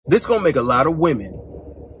This gonna make a lot of women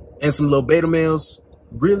and some little beta males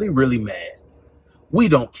really, really mad. We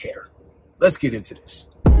don't care. Let's get into this.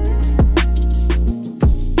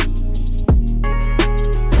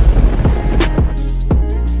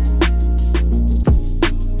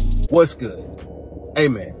 What's good? Hey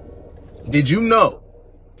man, did you know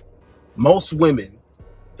most women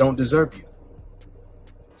don't deserve you?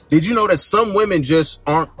 Did you know that some women just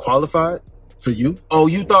aren't qualified for you? Oh,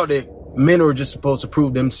 you thought that men are just supposed to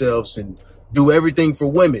prove themselves and do everything for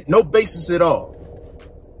women. No basis at all.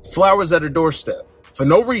 Flowers at her doorstep for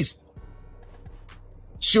no reason.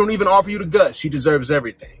 She don't even offer you the guts. She deserves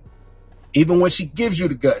everything. Even when she gives you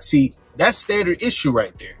the guts. See, that's standard issue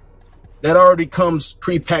right there. That already comes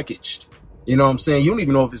pre-packaged. You know what I'm saying? You don't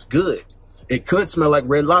even know if it's good. It could smell like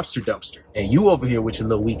Red Lobster dumpster. And you over here with your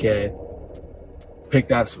little weak ass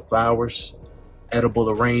picked out some flowers, edible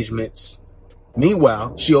arrangements.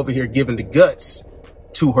 Meanwhile, she over here giving the guts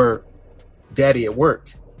to her daddy at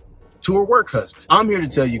work, to her work husband. I'm here to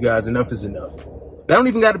tell you guys enough is enough. That don't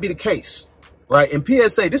even got to be the case, right? And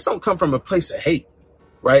PSA, this don't come from a place of hate,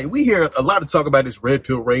 right? We hear a lot of talk about this red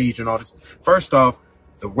pill rage and all this. First off,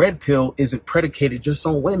 the red pill isn't predicated just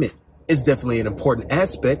on women. It's definitely an important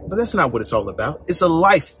aspect, but that's not what it's all about. It's a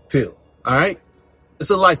life pill, all right?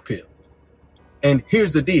 It's a life pill. And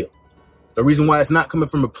here's the deal. The reason why it's not coming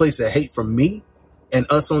from a place of hate from me and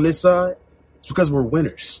us on this side is because we're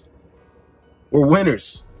winners. We're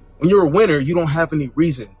winners. When you're a winner, you don't have any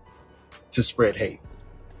reason to spread hate.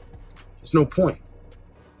 There's no point.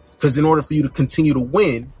 Because in order for you to continue to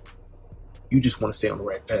win, you just want to stay on the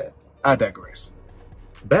right path. I digress.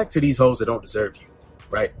 Back to these hoes that don't deserve you,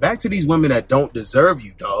 right? Back to these women that don't deserve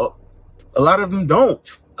you, dog. A lot of them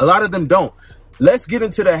don't. A lot of them don't. Let's get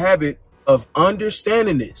into the habit of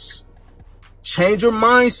understanding this. Change your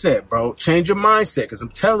mindset, bro. Change your mindset. Because I'm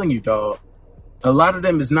telling you, dog, a lot of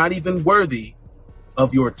them is not even worthy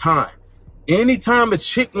of your time. Anytime a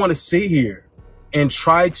chick want to sit here and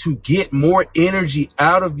try to get more energy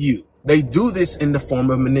out of you, they do this in the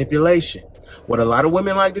form of manipulation. What a lot of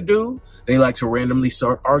women like to do, they like to randomly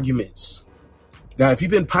start arguments. Now, if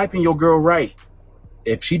you've been piping your girl right,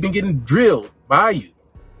 if she's been getting drilled by you,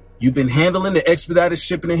 you've been handling the expedited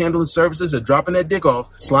shipping and handling services or dropping that dick off,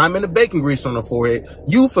 sliming the bacon grease on her forehead,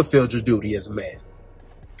 you fulfilled your duty as a man.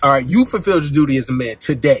 All right, you fulfilled your duty as a man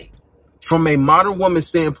today. From a modern woman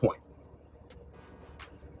standpoint,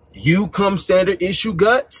 you come standard issue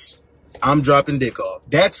guts, I'm dropping dick off.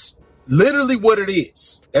 That's literally what it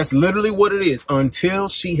is. That's literally what it is until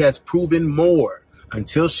she has proven more,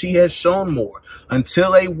 until she has shown more,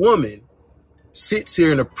 until a woman sits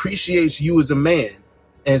here and appreciates you as a man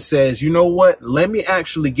and says, you know what, let me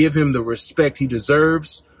actually give him the respect he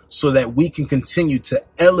deserves so that we can continue to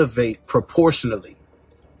elevate proportionally.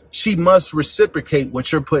 She must reciprocate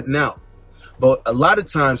what you're putting out. But a lot of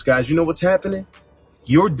times, guys, you know what's happening?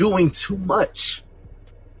 You're doing too much.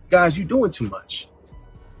 Guys, you're doing too much.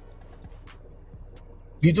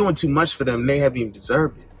 You're doing too much for them. They haven't even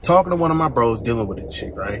deserved it. Talking to one of my bros dealing with a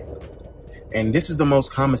chick, right? And this is the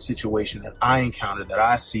most common situation that I encounter, that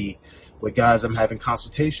I see with guys I'm having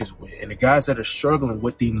consultations with, and the guys that are struggling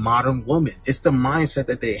with the modern woman. It's the mindset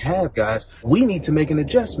that they have, guys. We need to make an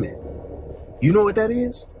adjustment. You know what that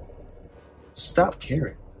is? Stop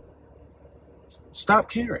caring.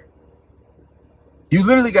 Stop caring. You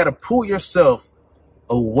literally got to pull yourself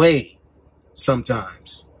away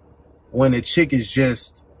sometimes when a chick is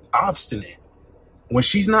just obstinate. When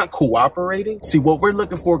she's not cooperating. See, what we're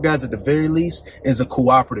looking for, guys, at the very least, is a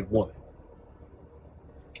cooperative woman.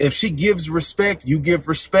 If she gives respect, you give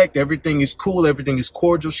respect. Everything is cool. Everything is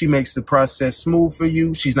cordial. She makes the process smooth for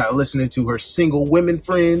you. She's not listening to her single women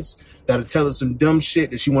friends that'll tell her some dumb shit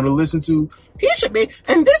that she want to listen to. He should be,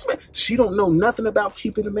 and this man. She don't know nothing about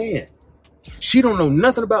keeping a man. She don't know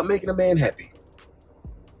nothing about making a man happy.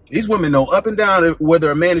 These women know up and down whether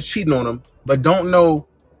a man is cheating on them, but don't know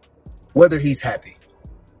whether he's happy.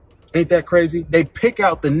 Ain't that crazy? They pick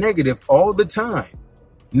out the negative all the time.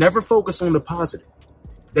 Never focus on the positive.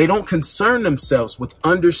 They don't concern themselves with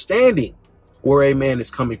understanding where a man is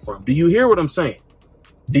coming from. Do you hear what I'm saying?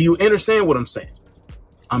 Do you understand what I'm saying?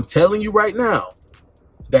 I'm telling you right now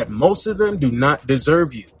that most of them do not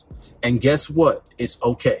deserve you. And guess what? It's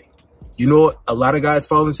okay. You know what a lot of guys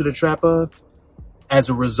fall into the trap of? As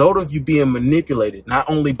a result of you being manipulated, not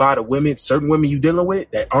only by the women, certain women you're dealing with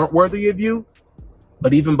that aren't worthy of you,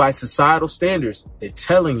 but even by societal standards, they're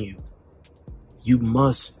telling you, you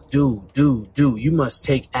must do. You must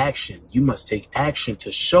take action. You must take action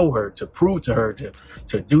to show her, to prove to her,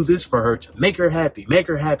 to do this for her, to make her happy, make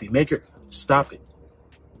her. Stop it.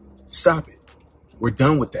 Stop it. We're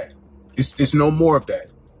done with that. It's no more of that.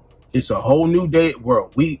 It's a whole new day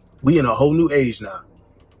world. We in a whole new age now.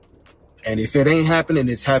 And if it ain't happening,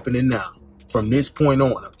 it's happening now. From this point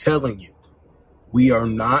on, I'm telling you, we are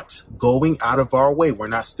not going out of our way. We're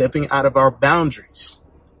not stepping out of our boundaries.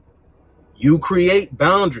 You create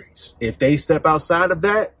boundaries. If they step outside of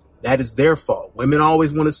that, that is their fault. Women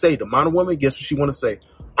always want to say, the modern woman, guess what she want to say?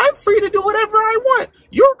 I'm free to do whatever I want.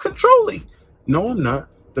 You're controlling. No, I'm not.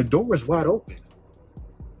 The door is wide open.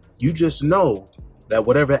 You just know that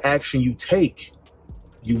whatever action you take,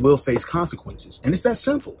 you will face consequences. And it's that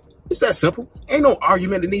simple. It's that simple. Ain't no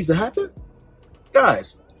argument that needs to happen.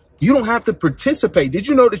 Guys, you don't have to participate. Did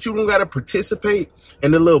you know that you don't got to participate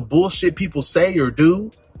in the little bullshit people say or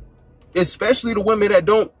do? Especially the women that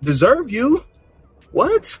don't deserve you.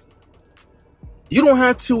 What? You don't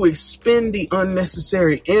have to expend the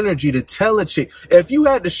unnecessary energy to tell a chick. If you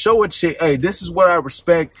had to show a chick, hey, this is what I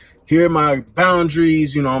respect. Here are my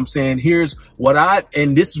boundaries. You know what I'm saying? Here's what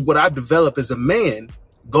and this is what I've developed as a man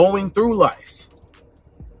going through life.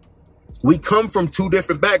 We come from two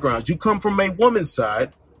different backgrounds. You come from a woman's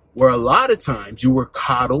side where a lot of times you were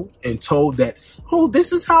coddled and told that, oh,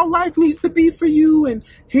 this is how life needs to be for you. And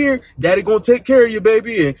here, daddy gonna take care of you,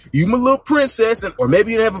 baby. And you my little princess. Or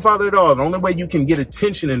maybe you didn't have a father at all. The only way you can get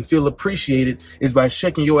attention and feel appreciated is by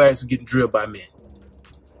shaking your ass and getting drilled by men.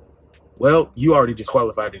 Well, you already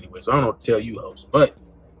disqualified anyway, so I don't know what to tell you, hoes. But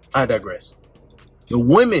I digress. The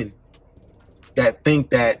women that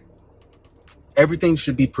think that everything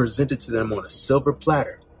should be presented to them on a silver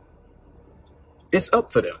platter, it's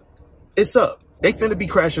up for them. It's up. They finna be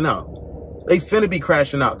crashing out. They finna be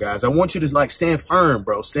crashing out, guys. I want you to like stand firm,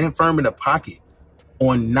 bro. Stand firm in the pocket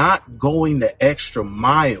on not going the extra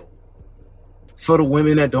mile for the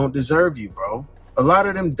women that don't deserve you, bro. A lot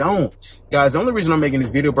of them don't. Guys, the only reason I'm making this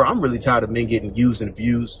video, bro, I'm really tired of men getting used and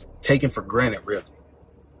abused, taken for granted, really.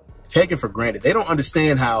 Taken for granted. They don't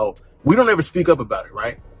understand how we don't ever speak up about it,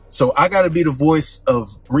 right? So I got to be the voice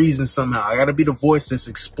of reason somehow. I got to be the voice that's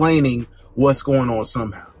explaining what's going on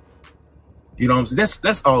somehow. You know what I'm saying?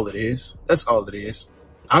 That's all it is. That's all it is.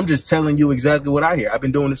 I'm just telling you exactly what I hear. I've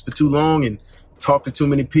been doing this for too long and talked to too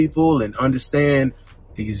many people and understand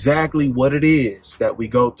exactly what it is that we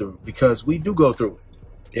go through, because we do go through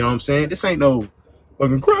it. You know what I'm saying? This ain't no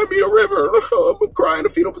fucking cry me a river. I'm gonna cry in a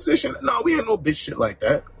fetal position. No, we ain't no bitch shit like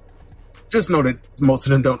that. Just know that most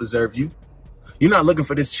of them don't deserve you. You're not looking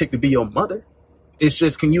for this chick to be your mother. It's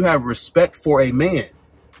just, can you have respect for a man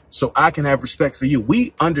so I can have respect for you?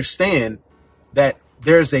 We understand that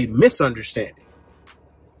there's a misunderstanding.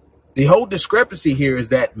 The whole discrepancy here is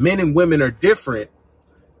that men and women are different.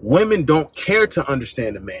 Women don't care to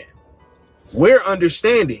understand a man. We're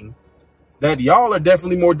understanding that y'all are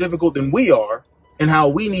definitely more difficult than we are, and how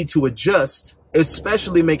we need to adjust,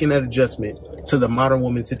 especially making that adjustment to the modern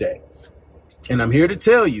woman today. And I'm here to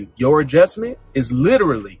tell you, your adjustment is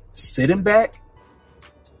literally sitting back,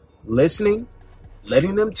 listening,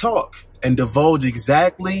 letting them talk, and divulge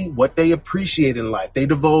exactly what they appreciate in life. They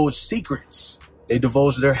divulge secrets. They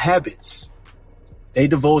divulge their habits. They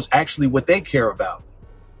divulge actually what they care about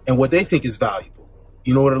and what they think is valuable.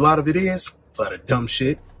 You know what a lot of it is? A lot of dumb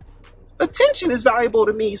shit. Attention is valuable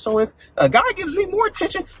to me. So if a guy gives me more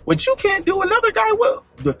attention, what you can't do, another guy will.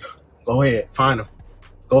 Go ahead, find him.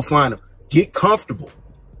 Go find him. Get comfortable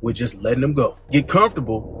with just letting them go. Get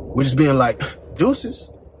comfortable with just being like, deuces.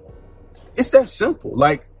 It's that simple.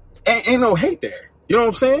 Like, ain't no hate there. You know what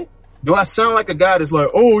I'm saying? Do I sound like a guy that's like,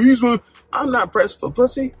 oh, I'm not pressed for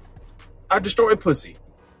pussy. I destroy pussy.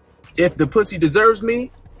 If the pussy deserves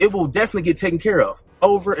me, it will definitely get taken care of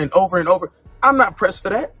over and over and over. I'm not pressed for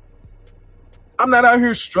that. I'm not out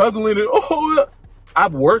here struggling.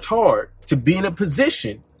 I've worked hard to be in a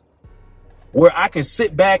position where I can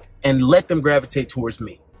sit back and let them gravitate towards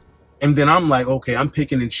me. And then I'm like, okay, I'm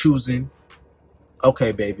picking and choosing.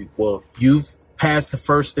 Okay, baby, well, you've passed the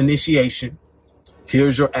first initiation.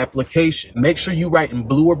 Here's your application. Make sure you write in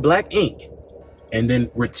blue or black ink and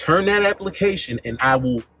then return that application, and I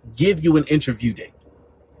will give you an interview date.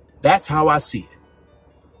 That's how I see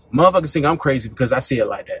it. Motherfuckers think I'm crazy because I see it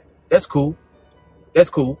like that. That's cool. That's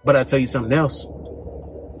cool. But I'll tell you something else.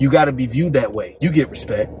 You got to be viewed that way. You get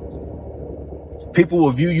respect. People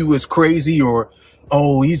will view you as crazy, or,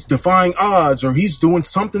 oh, he's defying odds, or he's doing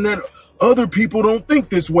something that other people don't think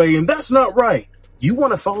this way, and that's not right. You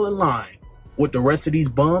want to fall in line with the rest of these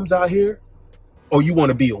bums out here, or you want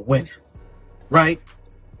to be a winner, right?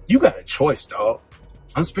 You got a choice, dog.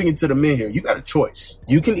 I'm speaking to the men here. You got a choice.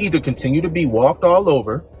 You can either continue to be walked all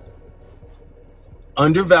over,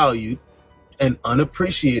 undervalued, and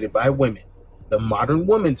unappreciated by women. The modern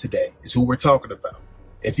woman today is who we're talking about.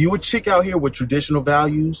 If you a chick out here with traditional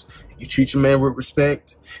values, You treat your man with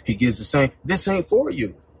respect. He gives the same. This ain't for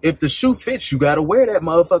you. If the shoe fits, you got to wear that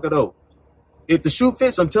motherfucker though. If the shoe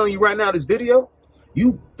fits, I'm telling you right now, this video,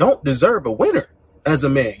 you don't deserve a winner as a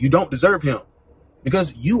man. You don't deserve him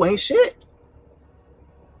because you ain't shit.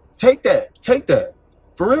 Take that. Take that.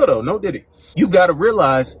 For real though, no diddy. You got to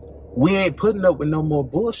realize we ain't putting up with no more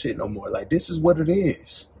bullshit no more. Like, this is what it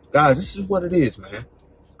is. Guys, this is what it is, man.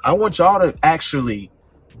 I want y'all to actually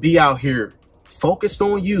be out here focused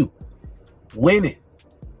on you, winning.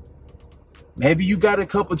 Maybe you got a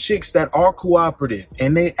couple chicks that are cooperative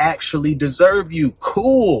and they actually deserve you.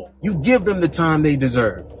 Cool. You give them the time they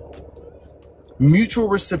deserve. Mutual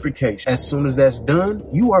reciprocation. As soon as that's done,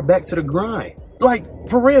 you are back to the grind. Like,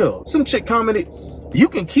 for real. Some chick commented, you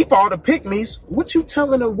can keep all the pick-me's. What you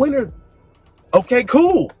telling a winner? Okay,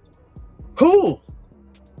 cool. Cool.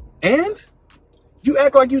 And you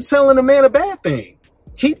act like you telling a man a bad thing.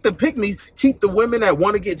 Keep the pick-me's. Keep the women that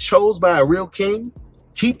want to get chose by a real king.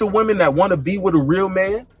 Keep the women that want to be with a real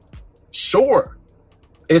man. Sure.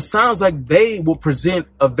 It sounds like they will present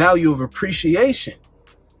a value of appreciation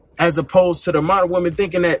as opposed to the modern women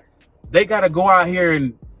thinking that they got to go out here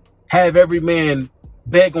and have every man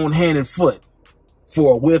beg on hand and foot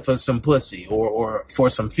for a whiff of some pussy or for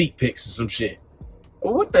some feet pics or some shit.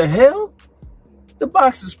 Well, what the hell? The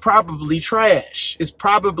box is probably trash. It's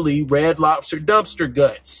probably Red Lobster dumpster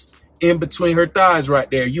guts in between her thighs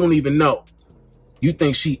right there. You don't even know. You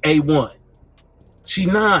think she A1. She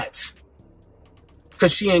not.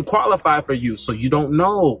 Because she ain't qualified for you. So you don't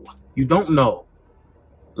know. You don't know.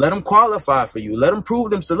 Let them qualify for you. Let them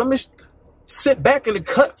prove themselves. Let me sit back in the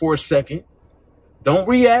cut for a second. Don't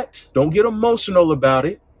react. Don't get emotional about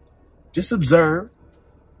it. Just observe.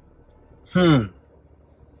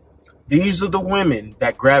 These are the women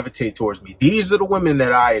that gravitate towards me. These are the women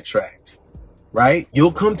that I attract. Right?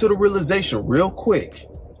 You'll come to the realization real quick.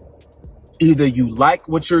 Either you like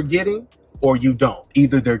what you're getting or you don't.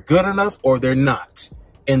 Either they're good enough or they're not.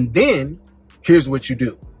 And then here's what you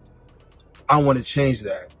do. I want to change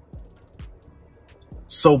that.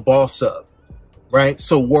 So boss up, right?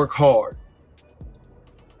 So work hard.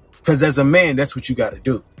 Because as a man, that's what you got to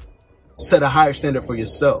do. Set a higher standard for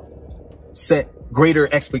yourself. Set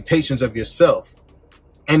greater expectations of yourself.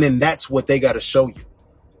 And then that's what they got to show you.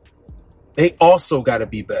 They also got to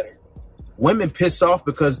be better. Women piss off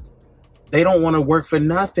because they don't want to work for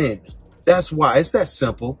nothing. That's why. It's that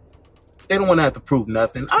simple. They don't want to have to prove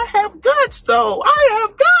nothing. I have guts, though. I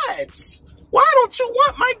have guts. Why don't you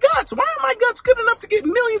want my guts? Why are my guts good enough to get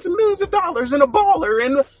millions and millions of dollars and a baller?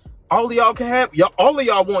 And all of y'all can have, all of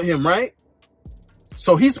y'all want him, right?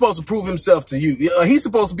 So he's supposed to prove himself to you. He's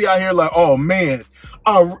supposed to be out here like, oh, man,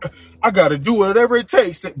 I got to do whatever it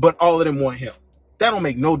takes. But all of them want him. That don't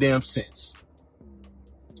make no damn sense.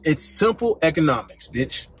 It's simple economics,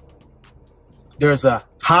 bitch. There's a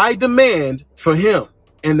high demand for him,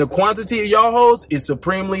 and the quantity of y'all hoes is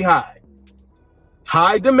supremely high.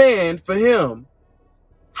 High demand for him,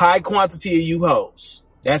 high quantity of you hoes.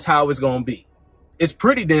 That's how it's going to be. It's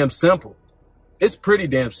pretty damn simple. It's pretty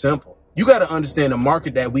damn simple. You got to understand the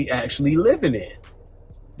market that we actually living in.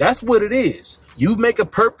 That's what it is. You make a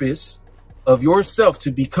purpose of yourself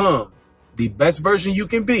to become the best version you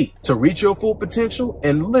can be, to reach your full potential,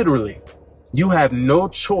 and literally, you have no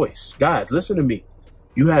choice. Guys, listen to me.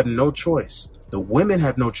 You have no choice. The women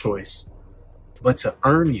have no choice but to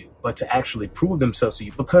earn you, but to actually prove themselves to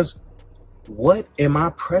you. Because what am I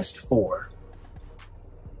pressed for?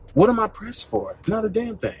 What am I pressed for? Not a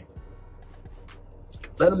damn thing.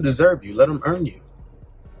 Let them deserve you. Let them earn you.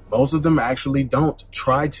 Most of them actually don't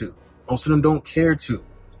try to. Most of them don't care to.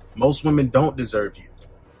 Most women don't deserve you.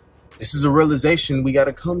 This is a realization we got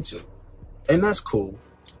to come to. And that's cool.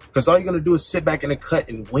 Because all you're going to do is sit back in the cut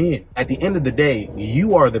and win. At the end of the day,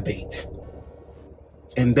 you are the bait.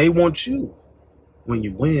 And they want you when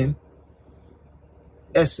you win.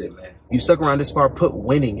 That's it, man. You stuck around this far, put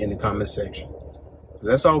winning in the comment section. Because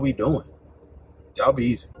that's all we doing. Y'all be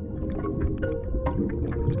easy.